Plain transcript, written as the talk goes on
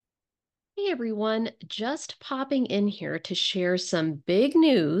Hey everyone, just popping in here to share some big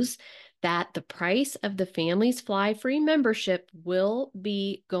news that the price of the Families Fly Free membership will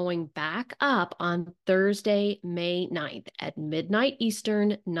be going back up on Thursday, May 9th at midnight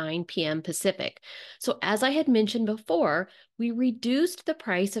Eastern, 9 p.m. Pacific. So, as I had mentioned before, we reduced the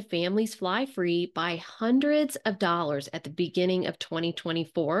price of Families Fly Free by hundreds of dollars at the beginning of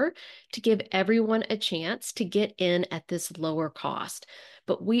 2024 to give everyone a chance to get in at this lower cost.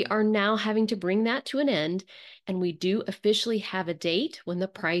 But we are now having to bring that to an end, and we do officially have a date when the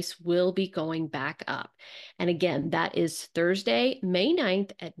price will be going back up. And again, that is Thursday, May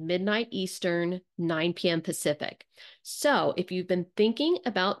 9th at midnight Eastern, 9 p.m. Pacific. So if you've been thinking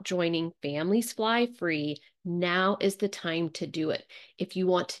about joining Families Fly Free, now is the time to do it. If you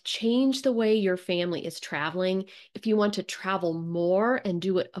want to change the way your family is traveling, if you want to travel more and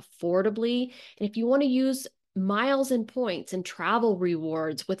do it affordably, and if you want to use miles and points and travel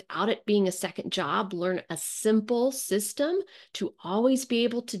rewards without it being a second job, learn a simple system to always be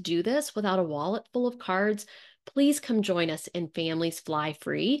able to do this without a wallet full of cards, please come join us in Families Fly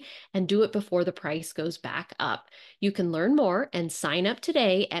Free and do it before the price goes back up. You can learn more and sign up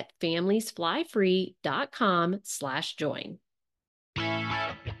today at familiesflyfree.com/join.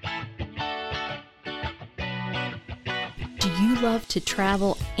 Do you love to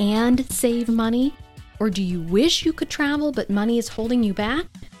travel and save money? Or do you wish you could travel but money is holding you back?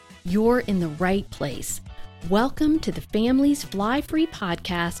 You're in the right place. Welcome to the Families Fly Free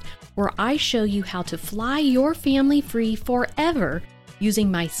podcast, where I show you how to fly your family free forever using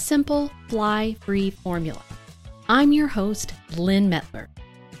my simple fly free formula. I'm your host, Lynn Mettler.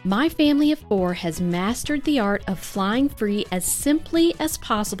 My family of four has mastered the art of flying free as simply as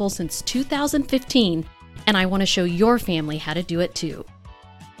possible since 2015, and I want to show your family how to do it too.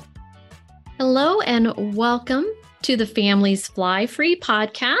 Hello and welcome to the Families Fly Free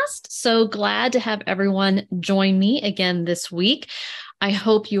podcast. So glad to have everyone join me again this week. I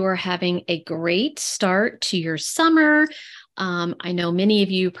hope you are having a great start to your summer. I know many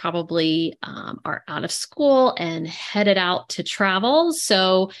of you probably are out of school and headed out to travel.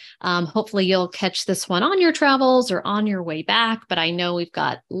 So hopefully you'll catch this one on your travels or on your way back. But I know we've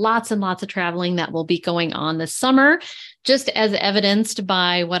got lots and lots of traveling that will be going on this summer, just as evidenced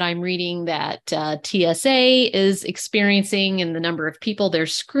by what I'm reading that TSA is experiencing and the number of people they're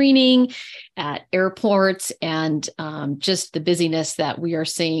screening at airports and just the busyness that we are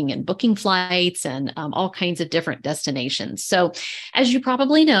seeing in booking flights and all kinds of different destinations. So as you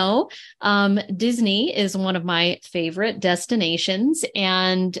probably know, Disney is one of my favorite destinations.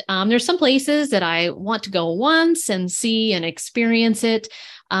 And there's some places that I want to go once and see and experience it.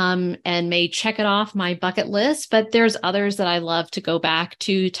 And may check it off my bucket list, but there's others that I love to go back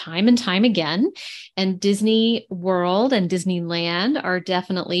to time and time again. And Disney World and Disneyland are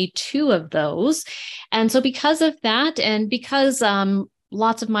definitely two of those. And so because of that, and because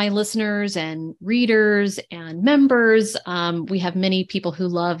lots of my listeners and readers and members, we have many people who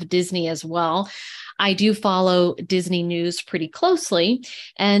love Disney as well. I do follow Disney news pretty closely.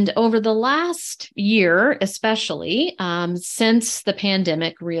 And over the last year, especially since the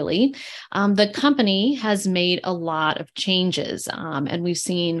pandemic, really, the company has made a lot of changes. And we've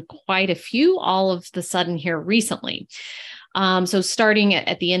seen quite a few all of the sudden here recently. So starting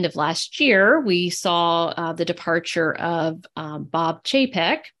at the end of last year, we saw the departure of Bob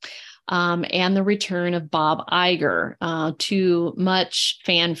Chapek. And the return of Bob Iger to much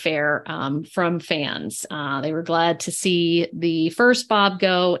fanfare from fans. They were glad to see the first Bob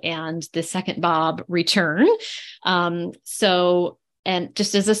go and the second Bob return. And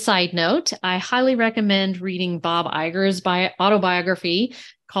just as a side note, I highly recommend reading Bob Iger's autobiography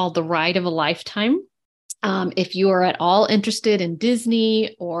called The Ride of a Lifetime. If you are at all interested in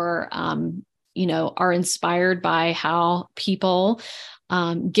Disney or, are inspired by how people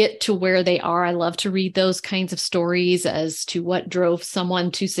get to where they are. I love to read those kinds of stories as to what drove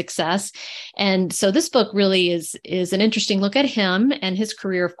someone to success. And so this book really is an interesting look at him and his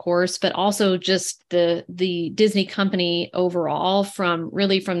career, of course, but also just the Disney company overall from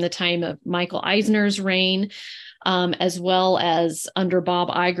the time of Michael Eisner's reign, as well as under Bob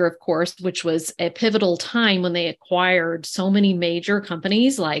Iger, of course, which was a pivotal time when they acquired so many major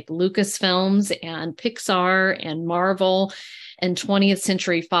companies like Lucasfilms and Pixar and Marvel and 20th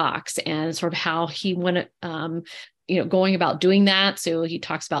Century Fox, and sort of how he went, going about doing that. So he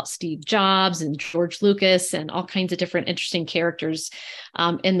talks about Steve Jobs and George Lucas and all kinds of different interesting characters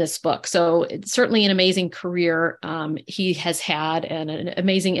in this book. So it's certainly an amazing career he has had and an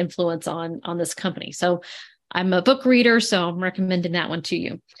amazing influence on this company. So I'm a book reader, so I'm recommending that one to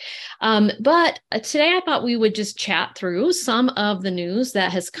you. But today I thought we would just chat through some of the news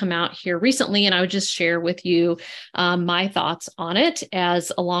that has come out here recently, and I would just share with you my thoughts on it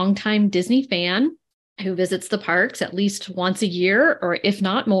as a longtime Disney fan who visits the parks at least once a year, or if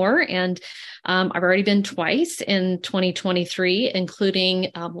not more. And I've already been twice in 2023,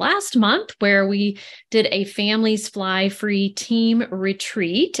 including last month, where we did a Families Fly Free team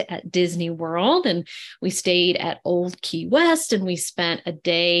retreat at Disney World. And we stayed at Old Key West and we spent a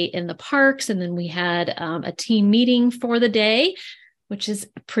day in the parks. And then we had a team meeting for the day, which is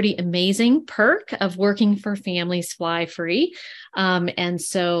a pretty amazing perk of working for Families Fly Free. And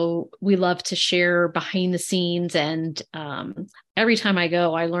so we love to share behind the scenes. And every time I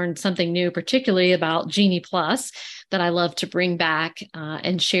go, I learn something new, particularly about Genie Plus, that I love to bring back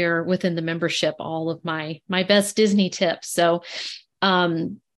and share within the membership all of my best Disney tips. So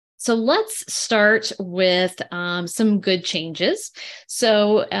let's start with some good changes.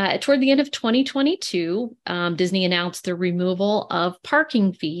 So toward the end of 2022, Disney announced the removal of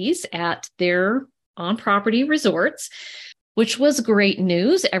parking fees at their on-property resorts, which was great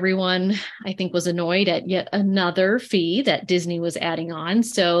news. Everyone, I think, was annoyed at yet another fee that Disney was adding on.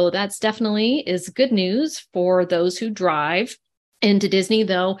 So that's definitely is good news for those who drive into Disney,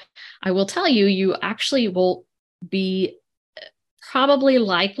 though I will tell you, you actually will be probably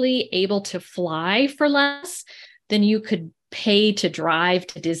likely able to fly for less than you could pay to drive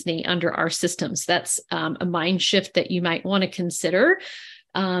to Disney under our systems. That's a mind shift that you might want to consider.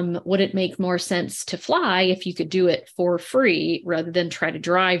 Would it make more sense to fly if you could do it for free rather than try to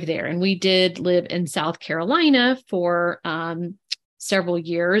drive there? And we did live in South Carolina for several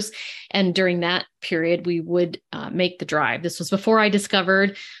years. And during that period, we would make the drive. This was before I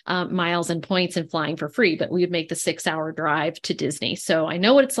discovered miles and points and flying for free, but we would make the 6-hour drive to Disney. So I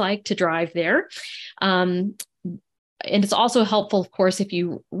know what it's like to drive there. And it's also helpful, of course, if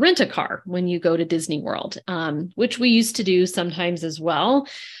you rent a car when you go to Disney World, which we used to do sometimes as well.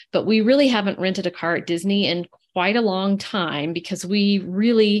 But we really haven't rented a car at Disney in quite a long time because we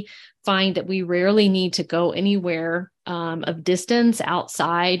really find that we rarely need to go anywhere of distance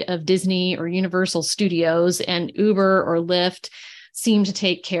outside of Disney or Universal Studios, and Uber or Lyft seem to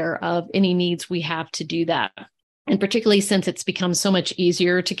take care of any needs we have to do that. And particularly since it's become so much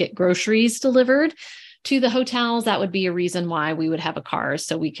easier to get groceries delivered to the hotels, that would be a reason why we would have a car,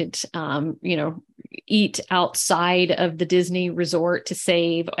 so we could, eat outside of the Disney resort to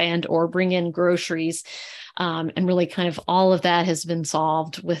save and or bring in groceries. And really kind of all of that has been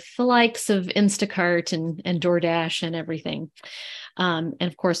solved with the likes of Instacart and DoorDash and everything. And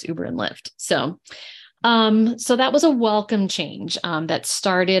of course, Uber and Lyft. So that was a welcome change that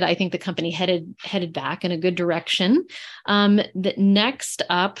started. I think the company headed back in a good direction. That next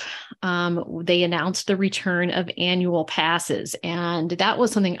up, they announced the return of annual passes, and that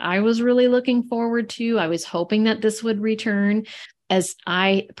was something I was really looking forward to. I was hoping that this would return, as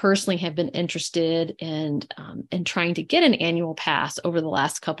I personally have been interested in trying to get an annual pass over the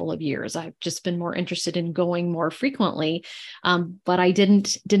last couple of years. I've just been more interested in going more frequently, but I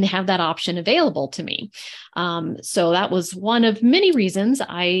didn't have that option available to me. So that was one of many reasons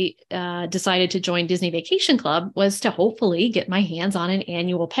I decided to join Disney Vacation Club, was to hopefully get my hands on an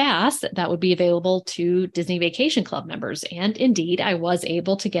annual pass that would be available to Disney Vacation Club members. And indeed, I was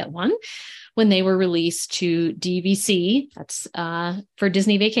able to get one when they were released to DVC, that's for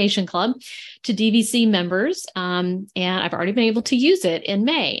Disney Vacation Club, to DVC members. And I've already been able to use it in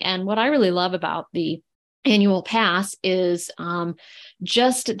May. And what I really love about the annual pass is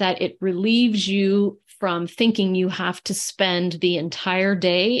just that it relieves you from thinking you have to spend the entire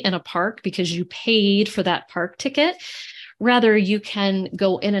day in a park because you paid for that park ticket. Rather, you can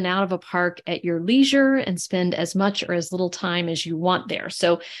go in and out of a park at your leisure and spend as much or as little time as you want there.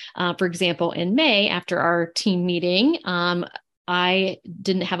 So, for example, in May, after our team meeting, I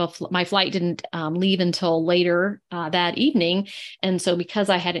didn't have my flight didn't leave until later that evening. And so because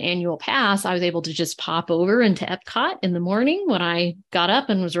I had an annual pass, I was able to just pop over into Epcot in the morning when I got up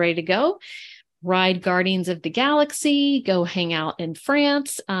and was ready to go, ride Guardians of the Galaxy, go hang out in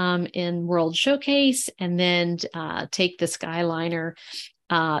France in World Showcase, and then take the Skyliner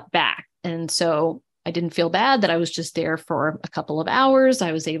back. And so I didn't feel bad that I was just there for a couple of hours.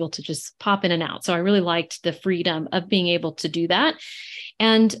 I was able to just pop in and out. So I really liked the freedom of being able to do that.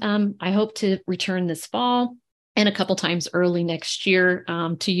 And I hope to return this fall and a couple times early next year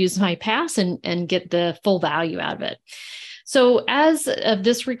to use my pass and get the full value out of it. So as of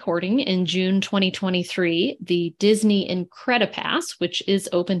this recording in June 2023, the Disney Incredipass, which is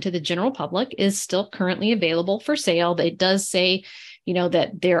open to the general public, is still currently available for sale. It does say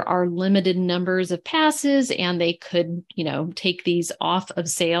that there are limited numbers of passes and they could, take these off of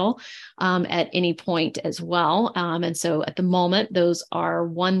sale at any point as well. And so at the moment, those are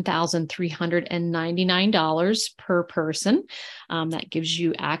 $1,399 per person. That gives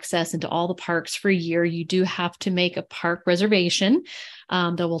you access into all the parks for a year. You do have to make a park reservation,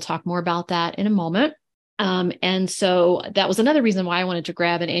 though we'll talk more about that in a moment. And so that was another reason why I wanted to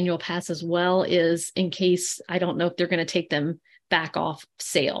grab an annual pass as well, is in case, I don't know if they're going to take them back off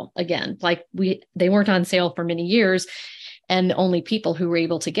sale again. Like they weren't on sale for many years. And the only people who were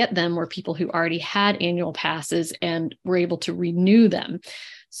able to get them were people who already had annual passes and were able to renew them.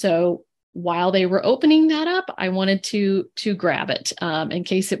 So while they were opening that up, I wanted to grab it in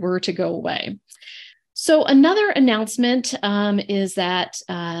case it were to go away. So another announcement is that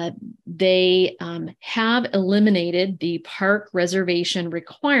they have eliminated the park reservation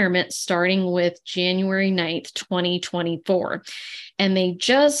requirement starting with January 9th, 2024. And they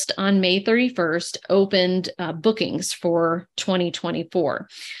just on May 31st opened bookings for 2024.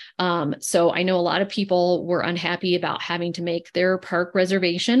 So I know a lot of people were unhappy about having to make their park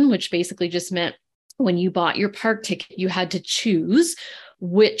reservation, which basically just meant when you bought your park ticket, you had to choose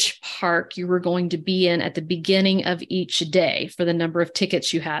which park you were going to be in at the beginning of each day for the number of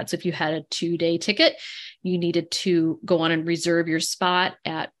tickets you had. So if you had a 2-day ticket, you needed to go on and reserve your spot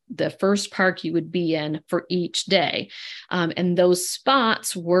at the first park you would be in for each day. And those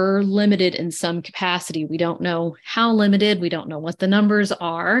spots were limited in some capacity. We don't know how limited, we don't know what the numbers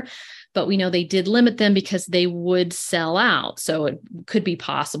are, but we know they did limit them because they would sell out. So it could be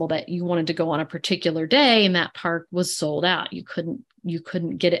possible that you wanted to go on a particular day and that park was sold out. You couldn't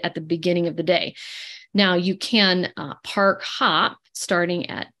get it at the beginning of the day. Now you can park hop starting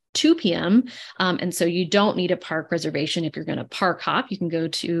at 2 p.m. And so you don't need a park reservation if you're going to park hop. You can go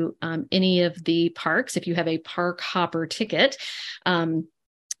to any of the parks if you have a park hopper ticket.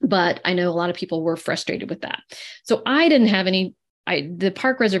 But I know a lot of people were frustrated with that. So I didn't have the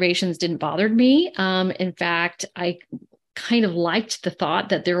park reservations didn't bother me. In fact, I kind of liked the thought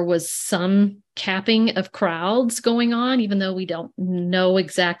that there was some capping of crowds going on, even though we don't know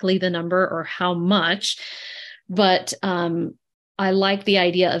exactly the number or how much. But I like the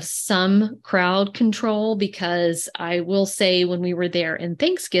idea of some crowd control, because I will say when we were there in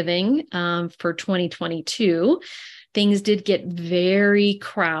Thanksgiving for 2022, things did get very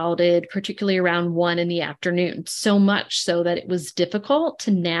crowded, particularly around 1 p.m, so much so that it was difficult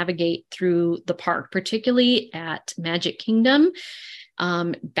to navigate through the park, particularly at Magic Kingdom,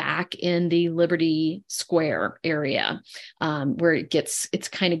 back in the Liberty Square area, where it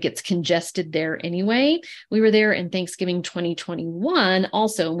kind of gets congested there anyway. We were there in Thanksgiving 2021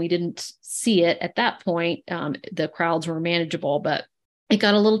 also, and we didn't see it at that point. The crowds were manageable, but it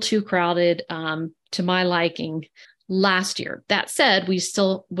got a little too crowded to my liking last year. That said, we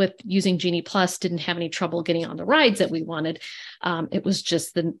still, with using Genie Plus, didn't have any trouble getting on the rides that we wanted. It was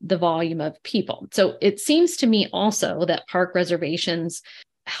just the volume of people. So it seems to me also that park reservations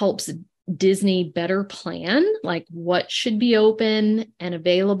helps Disney better plan, like what should be open and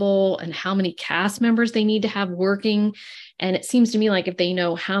available and how many cast members they need to have working. And it seems to me like if they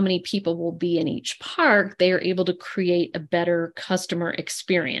know how many people will be in each park, they are able to create a better customer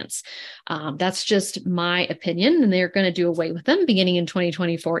experience. That's just my opinion, and they're going to do away with them beginning in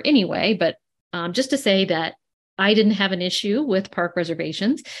 2024 anyway. But just to say that I didn't have an issue with park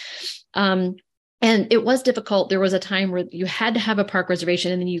reservations. And it was difficult. There was a time where you had to have a park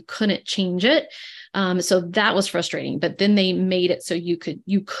reservation and then you couldn't change it. So that was frustrating, but then they made it so you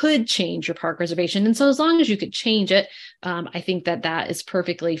could change your park reservation. And so as long as you could change it, I think that is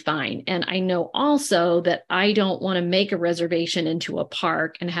perfectly fine. And I know also that I don't want to make a reservation into a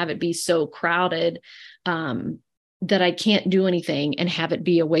park and have it be so crowded, that I can't do anything and have it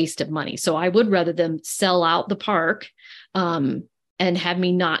be a waste of money. So I would rather them sell out the park, and have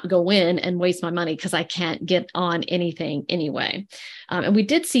me not go in and waste my money because I can't get on anything anyway. And we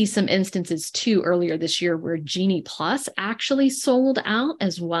did see some instances too earlier this year where Genie Plus actually sold out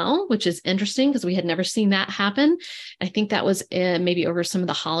as well, which is interesting because we had never seen that happen. I think that was maybe over some of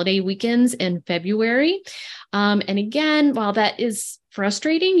the holiday weekends in February. And again, while that is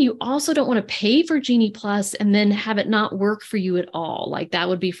frustrating, you also don't want to pay for Genie Plus and then have it not work for you at all. Like that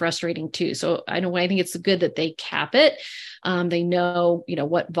would be frustrating too. So I think it's good that they cap it. They know,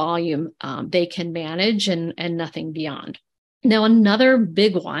 what volume they can manage and nothing beyond. Now, another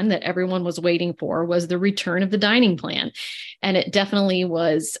big one that everyone was waiting for was the return of the dining plan. And it definitely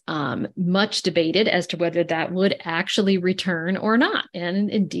was much debated as to whether that would actually return or not. And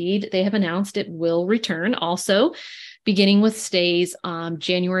indeed, they have announced it will return. Also, beginning with stays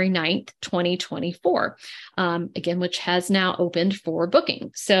January 9th, 2024, again, which has now opened for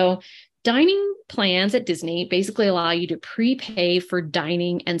booking. So dining plans at Disney basically allow you to prepay for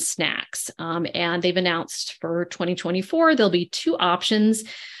dining and snacks. And they've announced for 2024, there'll be two options,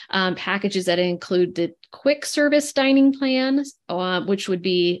 packages that include the quick service dining plan, which would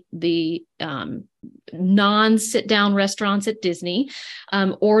be the non-sit down restaurants at Disney,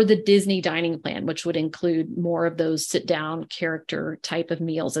 or the Disney dining plan, which would include more of those sit down character type of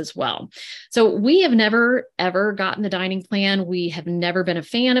meals as well. So we have never, ever gotten the dining plan. We have never been a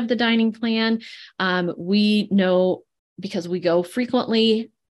fan of the dining plan. We know, because we go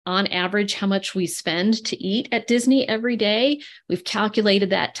frequently, on average, how much we spend to eat at Disney every day. We've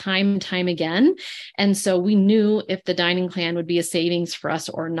calculated that time and time again. And so we knew if the dining plan would be a savings for us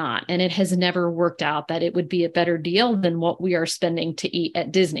or not. And it has never worked out that it would be a better deal than what we are spending to eat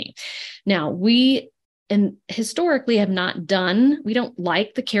at Disney. Now, and historically we don't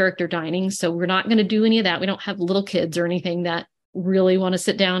like the character dining. So we're not going to do any of that. We don't have little kids or anything that really want to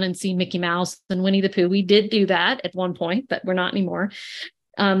sit down and see Mickey Mouse and Winnie the Pooh. We did do that at one point, but we're not anymore.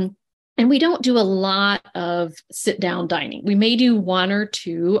 And we don't do a lot of sit down dining. We may do one or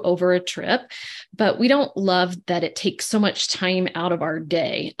two over a trip, but we don't love that it takes so much time out of our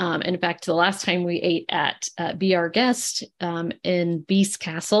day. And in fact, the last time we ate at Be Our Guest in Beast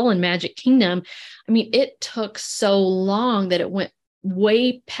Castle and Magic Kingdom, I mean, it took so long that it went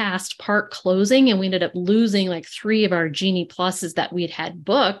way past park closing, and we ended up losing like 3 of our Genie Pluses that we'd had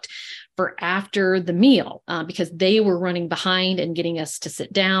booked for after the meal, because they were running behind and getting us to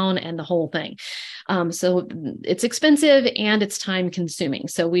sit down and the whole thing. So it's expensive and it's time consuming.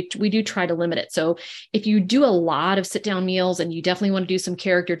 So we do try to limit it. So if you do a lot of sit down meals and you definitely want to do some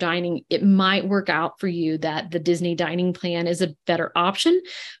character dining, it might work out for you that the Disney dining plan is a better option,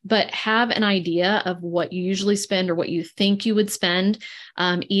 but have an idea of what you usually spend or what you think you would spend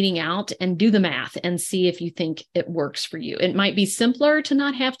eating out, and do the math and see if you think it works for you. It might be simpler to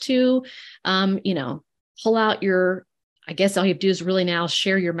not have to, pull out I guess all you have to do is really now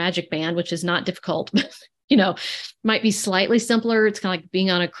share your Magic Band, which is not difficult, but, might be slightly simpler. It's kind of like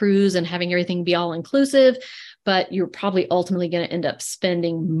being on a cruise and having everything be all inclusive, but you're probably ultimately going to end up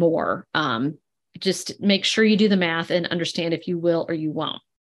spending more. Just make sure you do the math and understand if you will or you won't.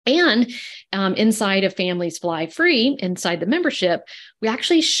 And inside of Families Fly Free, inside the membership, we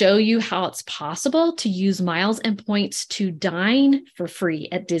actually show you how it's possible to use miles and points to dine for free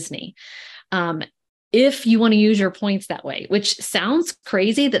at Disney. If you want to use your points that way, which sounds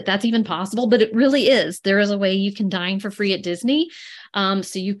crazy that that's even possible, but it really is. There is a way you can dine for free at Disney.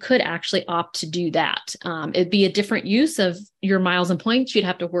 So you could actually opt to do that. It'd be a different use of your miles and points. You'd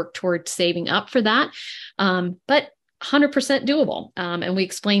have to work towards saving up for that. But 100% doable. And we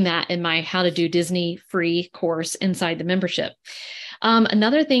explain that in my How to Do Disney free course inside the membership.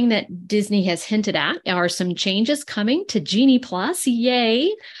 Another thing that Disney has hinted at are some changes coming to Genie Plus.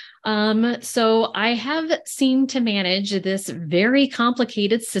 Yay. So I have seemed to manage this very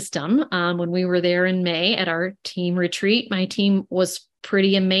complicated system. When we were there in May at our team retreat, my team was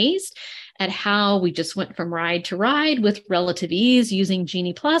pretty amazed at how we just went from ride to ride with relative ease using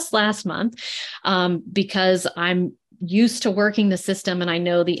Genie Plus last month, because I'm used to working the system and I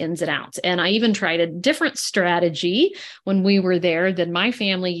know the ins and outs. And I even tried a different strategy when we were there than my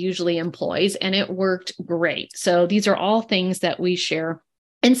family usually employs, and it worked great. So these are all things that we share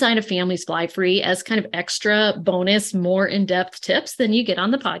inside of Families Fly Free as kind of extra bonus, more in-depth tips than you get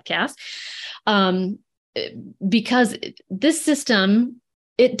on the podcast. Because this system,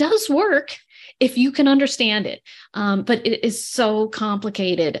 it does work if you can understand it. But it is so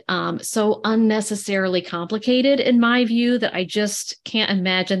complicated, so unnecessarily complicated in my view, that I just can't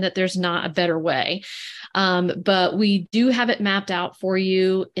imagine that there's not a better way. But we do have it mapped out for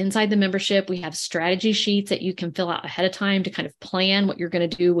you inside the membership. We have strategy sheets that you can fill out ahead of time to kind of plan what you're going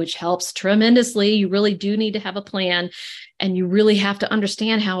to do, which helps tremendously. You really do need to have a plan, and you really have to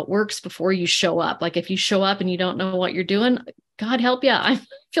understand how it works before you show up. Like if you show up and you don't know what you're doing, God help you. I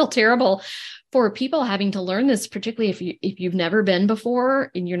feel terrible for people having to learn this, particularly if you've never been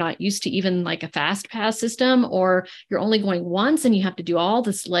before and you're not used to even like a fast pass system, or you're only going once and you have to do all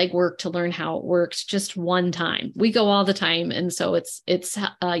this legwork to learn how it works just one time. We go all the time. And so it's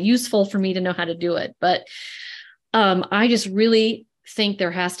useful for me to know how to do it. But I just really think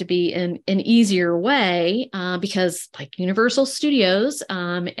there has to be an easier way, because like Universal Studios,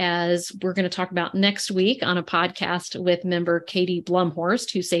 as we're going to talk about next week on a podcast with member Katie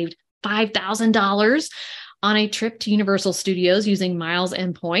Blumhorst, who saved $5,000 on a trip to Universal Studios using miles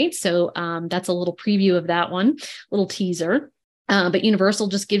and points. So that's a little preview of that one, little teaser. But Universal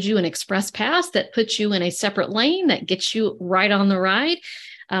just gives you an express pass that puts you in a separate lane that gets you right on the ride.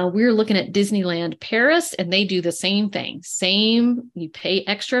 We're looking at Disneyland Paris, and they do the same thing. Same, you pay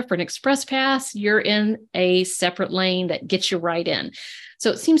extra for an express pass, you're in a separate lane that gets you right in. So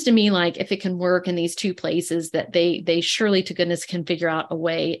it seems to me like if it can work in these two places, that they surely to goodness can figure out a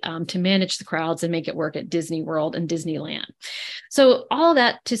way to manage the crowds and make it work at Disney World and Disneyland. So all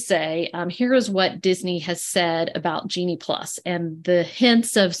that to say, here is what Disney has said about Genie Plus and the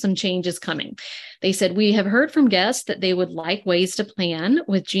hints of some changes coming. They said, we have heard from guests that they would like ways to plan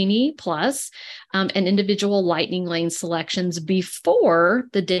with Genie Plus and individual Lightning Lane selections before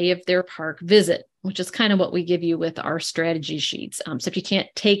the day of their park visit, which is kind of what we give you with our strategy sheets. So if you can't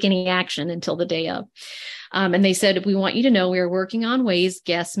take any action until the day of. And they said, we want you to know we are working on ways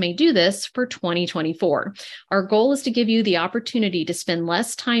guests may do this for 2024. Our goal is to give you the opportunity to spend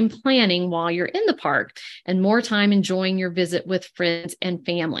less time planning while you're in the park and more time enjoying your visit with friends and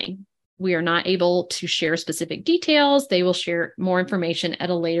family. We are not able to share specific details. They will share more information at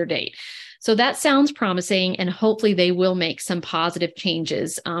a later date. So that sounds promising, and hopefully they will make some positive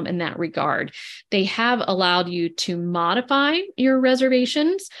changes in that regard. They have allowed you to modify your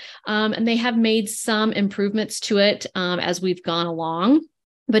reservations, and they have made some improvements to it as we've gone along,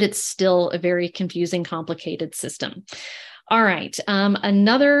 but it's still a very confusing, complicated system. All right.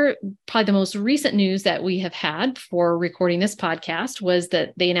 Another, probably the most recent news that we have had for recording this podcast was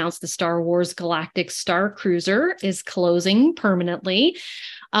that they announced the Star Wars Galactic Star Cruiser is closing permanently.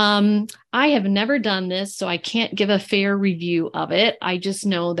 I have never done this, so I can't give a fair review of it. I just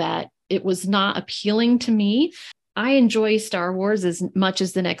know that it was not appealing to me. I enjoy Star Wars as much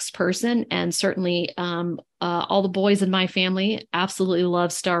as the next person, and certainly all the boys in my family absolutely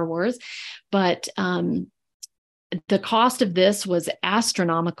love Star Wars, but the cost of this was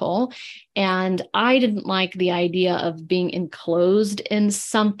astronomical, and I didn't like the idea of being enclosed in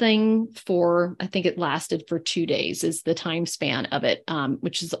something for, I think it lasted for 2 days is the time span of it,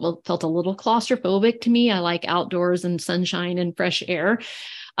 which felt a little claustrophobic to me. I like outdoors and sunshine and fresh air.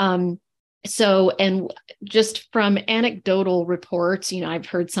 And just from anecdotal reports, I've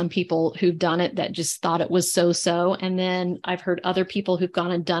heard some people who've done it that just thought it was so-so. And then I've heard other people who've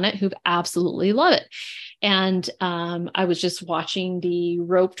gone and done it who've absolutely loved it. And I was just watching the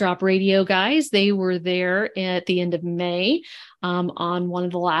Rope Drop Radio guys. They were there at the end of May on one of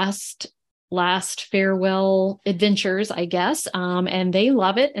the last farewell adventures, I guess. And they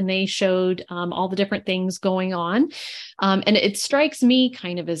love it. And they showed all the different things going on. And it strikes me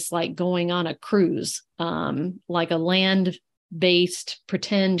kind of as like going on a cruise, like a land-based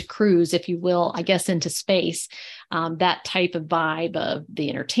pretend cruise, if you will, I guess, into space. That type of vibe of the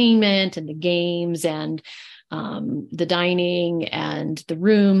entertainment and the games and the dining and the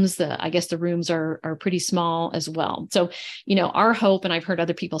rooms. I guess the rooms are pretty small as well. So, our hope, and I've heard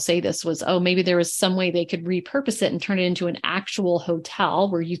other people say this, was, maybe there was some way they could repurpose it and turn it into an actual hotel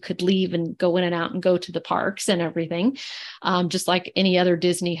where you could leave and go in and out and go to the parks and everything, just like any other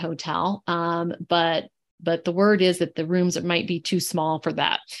Disney hotel. But the word is that the rooms might be too small for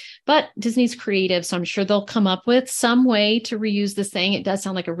that. But Disney's creative, so I'm sure they'll come up with some way to reuse this thing. It does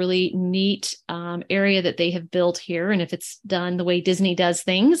sound like a really neat area that they have built here. And if it's done the way Disney does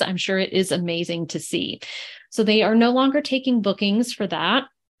things, I'm sure it is amazing to see. So they are no longer taking bookings for that.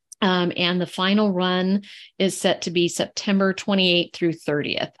 And the final run is set to be September 28th through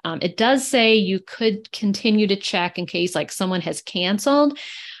 30th. It does say you could continue to check in case like someone has canceled.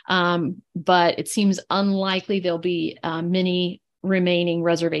 But it seems unlikely there'll be many remaining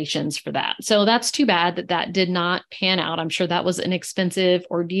reservations for that. So that's too bad that did not pan out. I'm sure that was an expensive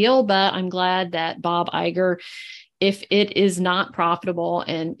ordeal, but I'm glad that Bob Iger, if it is not profitable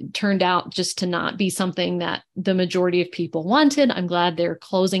and turned out just to not be something that the majority of people wanted, I'm glad they're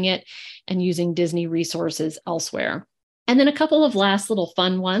closing it and using Disney resources elsewhere. And then a couple of last little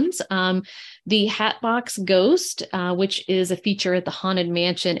fun ones. The Hatbox Ghost, which is a feature at the Haunted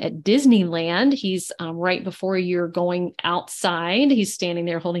Mansion at Disneyland. He's right before you're going outside. He's standing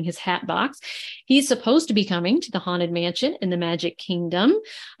there holding his hat box. He's supposed to be coming to the Haunted Mansion in the Magic Kingdom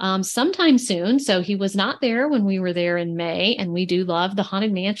sometime soon. So he was not there when we were there in May, and we do love the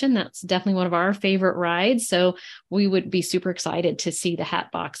Haunted Mansion. That's definitely one of our favorite rides. So we would be super excited to see the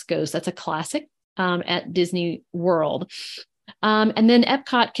Hatbox Ghost. That's a classic at Disney World. And then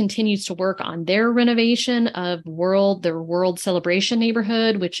Epcot continues to work on their renovation of their World Celebration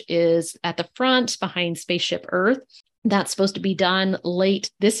neighborhood, which is at the front behind Spaceship Earth. That's supposed to be done late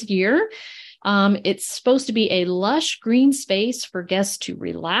this year. It's supposed to be a lush green space for guests to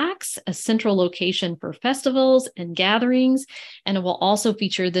relax, a central location for festivals and gatherings, and it will also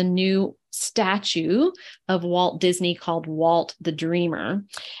feature the new statue of Walt Disney called Walt the Dreamer.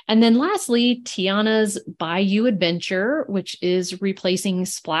 And then lastly, Tiana's Bayou Adventure, which is replacing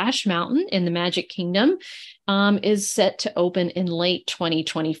Splash Mountain in the Magic Kingdom, is set to open in late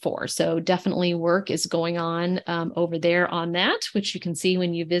 2024. So definitely work is going on over there on that, which you can see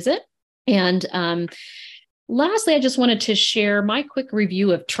when you visit. And lastly, I just wanted to share my quick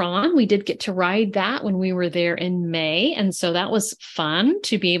review of Tron. We did get to ride that when we were there in May. And so that was fun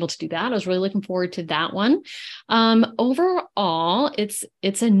to be able to do that. I was really looking forward to that one. Overall, it's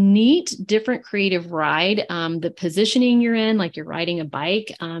a neat, different, creative ride. The positioning you're in, like you're riding a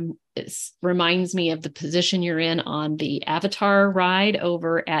bike, it reminds me of the position you're in on the Avatar ride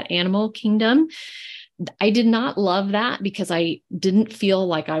over at Animal Kingdom. I did not love that because I didn't feel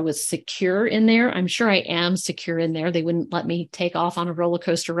like I was secure in there. I'm sure I am secure in there. They wouldn't let me take off on a roller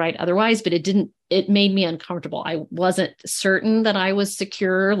coaster ride otherwise, but it made me uncomfortable. I wasn't certain that I was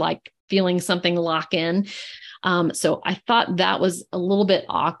secure, like feeling something lock in. So I thought that was a little bit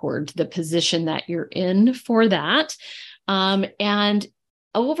awkward, the position that you're in for that. And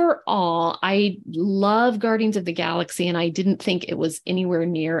overall, I love Guardians of the Galaxy, and I didn't think it was anywhere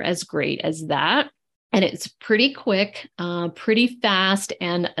near as great as that. And it's pretty quick, pretty fast.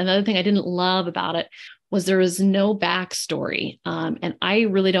 And another thing I didn't love about it was there was no backstory. And I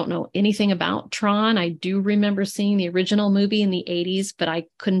really don't know anything about Tron. I do remember seeing the original movie in the 80s, but I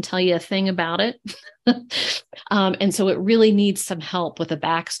couldn't tell you a thing about it. And so it really needs some help with a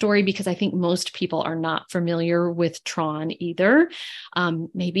backstory because I think most people are not familiar with Tron either.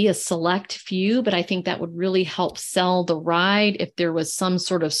 Maybe a select few, but I think that would really help sell the ride if there was some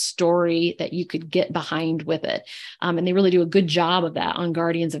sort of story that you could get behind with it. And they really do a good job of that on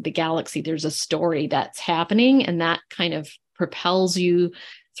Guardians of the Galaxy. There's a story that's happening, and that kind of propels you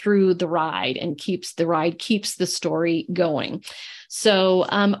through the ride and keeps the story going. So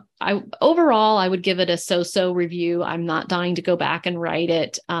overall, I would give it a so-so review. I'm not dying to go back and ride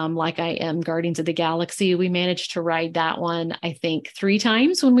it like I am Guardians of the Galaxy. We managed to ride that one, I think, 3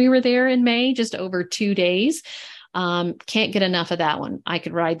 times when we were there in May, just over 2 days. Can't get enough of that one. I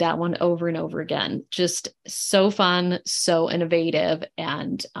could ride that one over and over again. Just so fun, so innovative,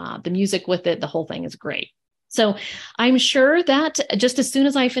 and the music with it, the whole thing is great. So I'm sure that just as soon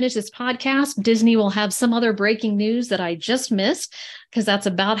as I finish this podcast, Disney will have some other breaking news that I just missed, because that's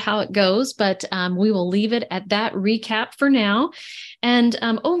about how it goes. But we will leave it at that recap for now. And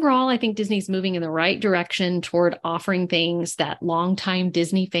overall, I think Disney's moving in the right direction toward offering things that longtime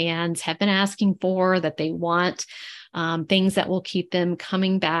Disney fans have been asking for, that they want, things that will keep them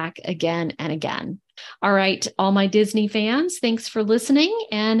coming back again and again. All right, all my Disney fans, thanks for listening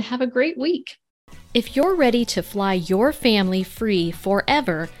and have a great week. If you're ready to fly your family free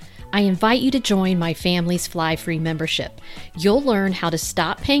forever, I invite you to join my Families Fly Free membership. You'll learn how to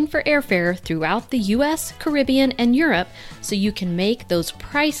stop paying for airfare throughout the US, Caribbean, and Europe so you can make those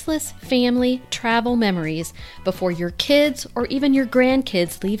priceless family travel memories before your kids or even your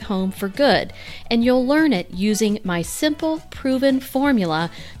grandkids leave home for good. And you'll learn it using my simple, proven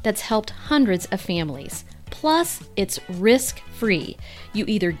formula that's helped hundreds of families. Plus, it's risk-free. You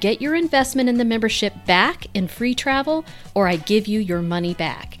either get your investment in the membership back in free travel, or I give you your money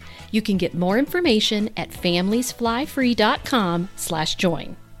back. You can get more information at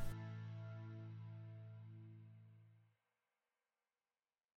familiesflyfree.com/join.